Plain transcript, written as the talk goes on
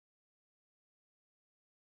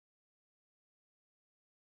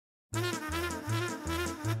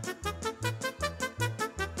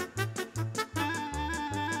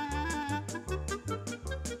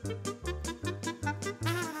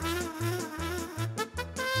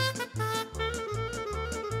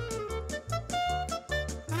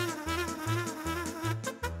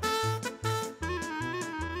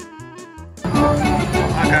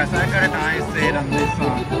I got a nice rate on this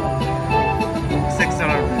one.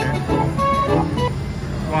 $6 bid.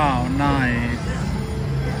 Wow, nice.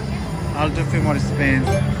 I'll do a few more spins.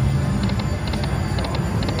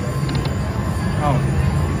 Oh.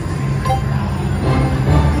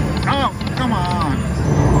 Oh, come on.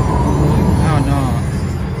 Oh no.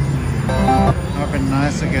 That would be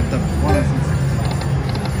nice to get the bonus in 60.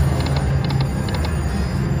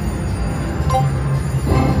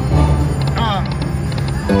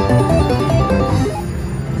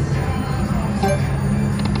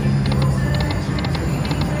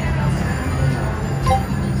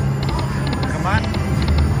 Come on.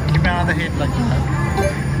 Give me another hit like that.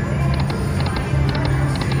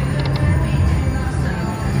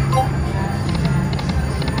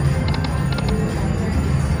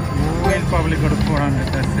 We'll probably go to 400,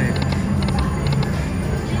 that's it.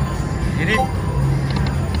 Hit it?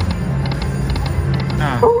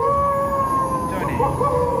 Ah. 20.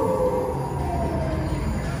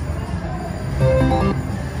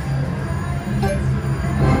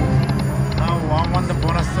 Oh, I want the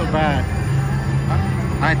bonus so bad.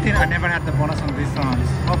 I think I never had the bonus on these songs.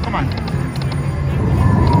 Oh, come on.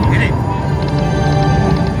 Hit it.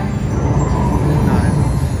 Nice.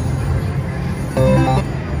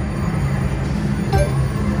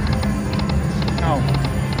 Oh.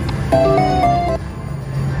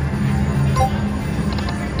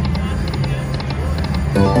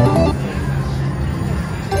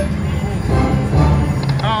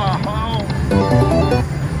 Oh.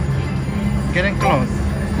 Getting close.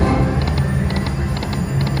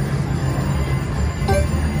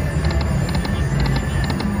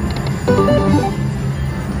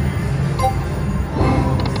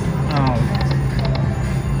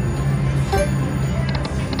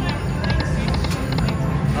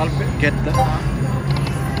 I'll get the.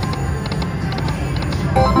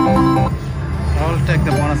 I'll take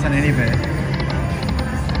the bonus on anyway.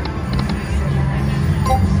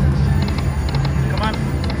 Come on.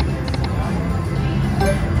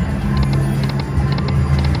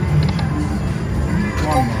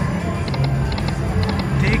 One more.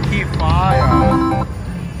 Tiki fire.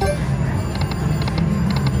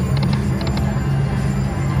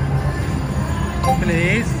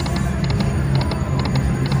 Please.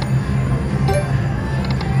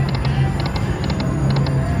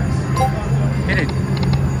 Hit it.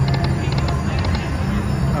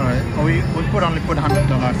 Alright, we could only put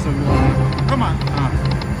 $100, so we only, come on.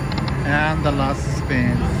 And the last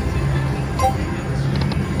spin.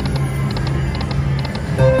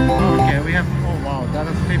 Okay, we have, oh wow, that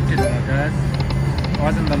was $50, guys.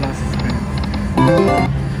 Wasn't the last spin.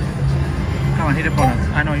 Come on, hit a bonus.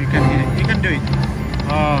 I know you can hit it. You can do it.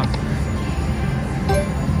 Oh.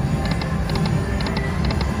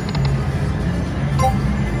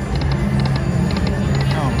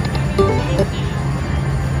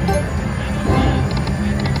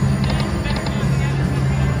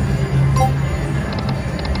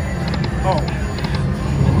 Oh.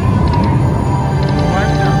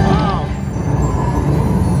 Wow.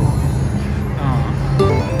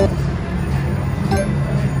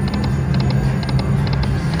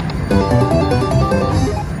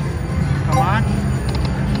 Come on.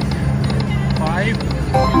 5.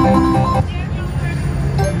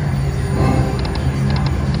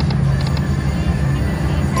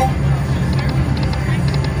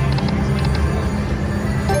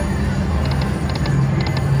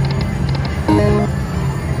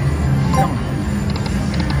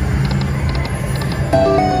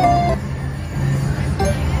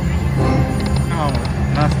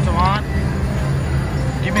 Last one.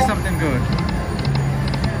 Give me something good.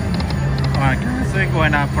 Alright guys, so we're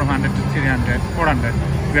going up from 100 to 300, 400.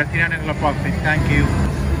 We are $300 profit. Thank you.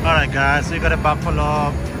 Alright guys, so we got a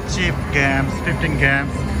Buffalo cheap games, 15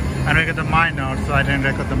 games. And we got the minor, so I didn't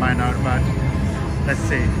record the minor, but let's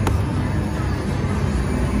see.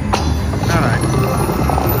 Alright.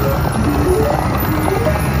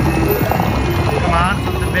 Come on,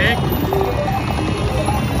 something big.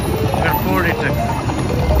 We got 4 returns.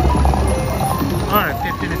 Alright,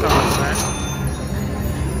 15 is almost right.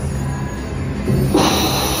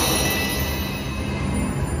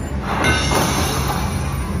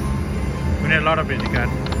 We need a lot of it,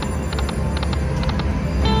 cards.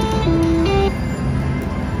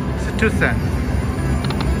 It's a 2 cents.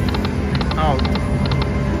 Out.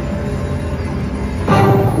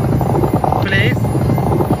 Please.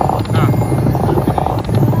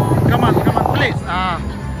 Come on, please.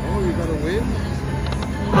 Oh, you gotta win?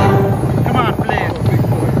 Come on, please.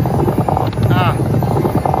 Ow.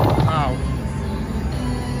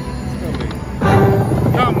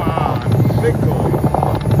 Come on. Big boy.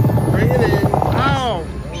 Bring it in. Ow.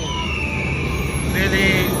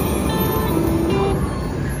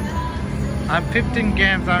 I'm 15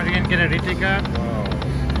 games. I didn't get a reticket. Wow.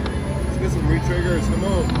 Let's get some retriggers. Come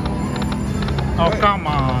on. Oh, come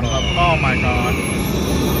on. Oh my god.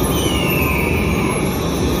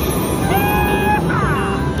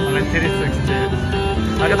 Only 360.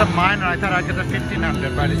 I got the minor. I thought I got the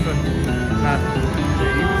 1500, but it's not. Yeah,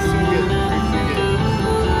 you can still get retriggers.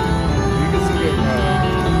 You can still get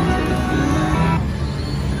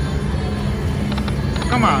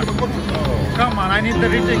Come on. oh. Come on. I need the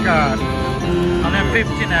reticket. I'm at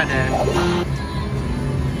 15 at it.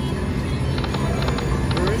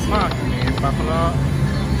 Where is he? Fuck me, Buffalo.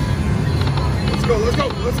 Let's go, let's go,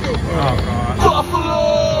 let's go. Oh god. Buffalo!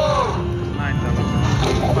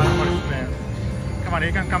 $9. One more spin. Come on,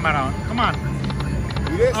 you can come around. Come on.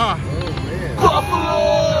 Do this? Oh. Oh man. Buffalo!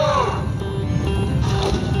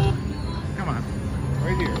 Come on.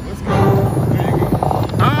 Right here, let's go. There you go.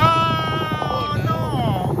 Oh no!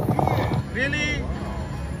 Really?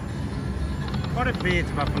 What a beat,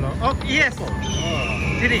 Buffalo. Oh yes!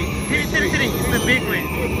 Three. It's a big win.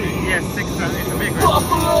 Yes, 6. It's a big win.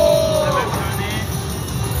 Buffalo!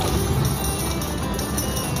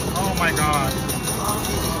 Oh my god.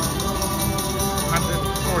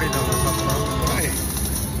 $140 Buffalo. Right.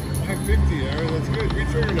 150, alright, that's good.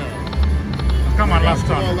 Retrigger now. Come on, last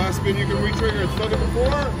Come on, one. last spin you can retrigger. It's done it before.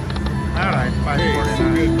 Alright, Hey, so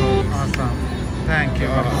good, 549. bro. Awesome. Thank you,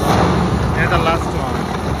 Buffalo. Here's the last one.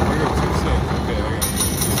 I got 2 cents. Okay, I got it.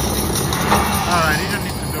 Alright, you don't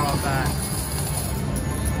need to do all that.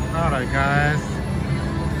 Alright, guys.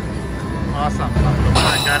 Awesome.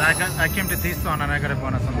 Alright, guys, I came to this one and I got a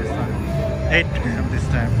bonus on this one. 8 this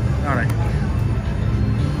time. Alright.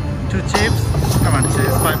 2 chips. Come on,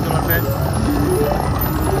 chips. $5 bet.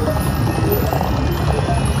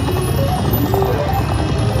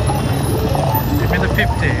 Give me the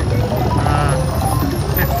 50.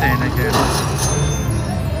 15 again.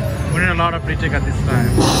 We need a lot of pre-check at this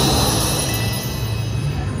time.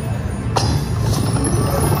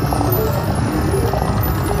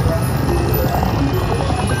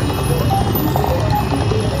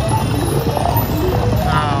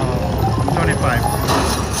 Oh, 25.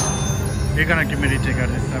 You're gonna give me the ticket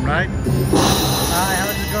this time, right? Hi,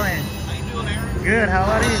 how's it going? How you doing, Aaron? Good, how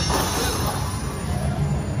are you?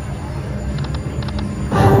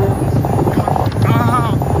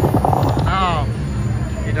 Oh,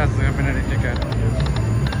 he does have a ticket.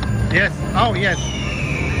 Yes, oh yes.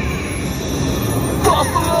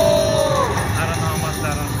 Buffalo! I don't know how much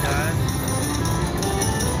that on, guys.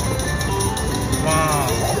 Wow.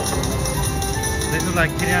 This is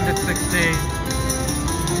like 360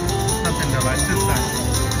 something like this time.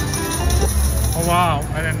 Oh wow,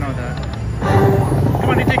 I didn't know that. Come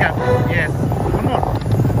on, you take it. Yes. One more.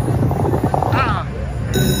 Ah.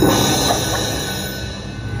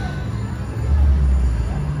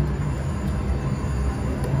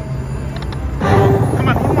 Come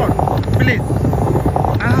on, one more. Please.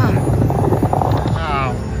 Ah.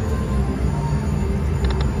 Ow.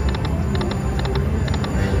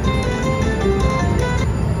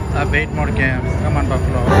 I have 8 more games. Come on,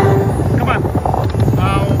 Buffalo. Come on.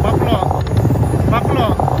 Oh, Buffalo. Buffalo.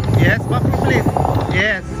 Yes, Buffalo, please.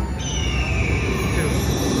 Yes. 2.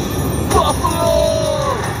 Buffalo.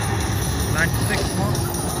 96 more.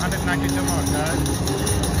 192 more, guys.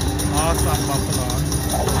 Awesome, Buffalo.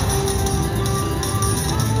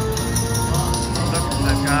 Look at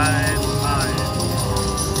that, guys. Nice.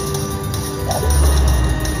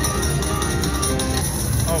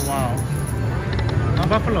 Oh, wow. Oh,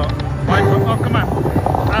 Buffalo. Oh, come on.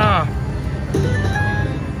 Ah.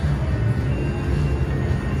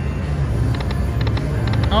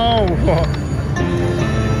 Oh.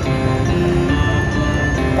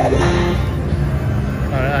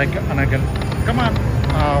 Alright, I can. Come on.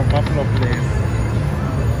 Oh, Buffalo, please.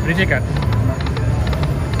 Reject.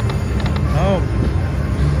 Oh.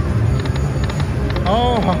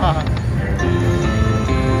 Oh.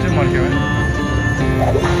 2 more here.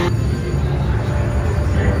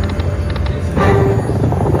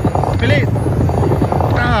 Please.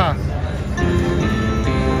 Ah.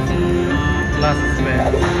 Last spin.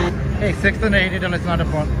 Hey, $680 is not a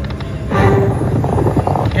phone.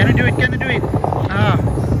 Can you do it? Can you do it? Ah.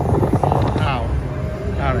 Ow.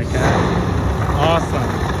 Alright, guys. Awesome.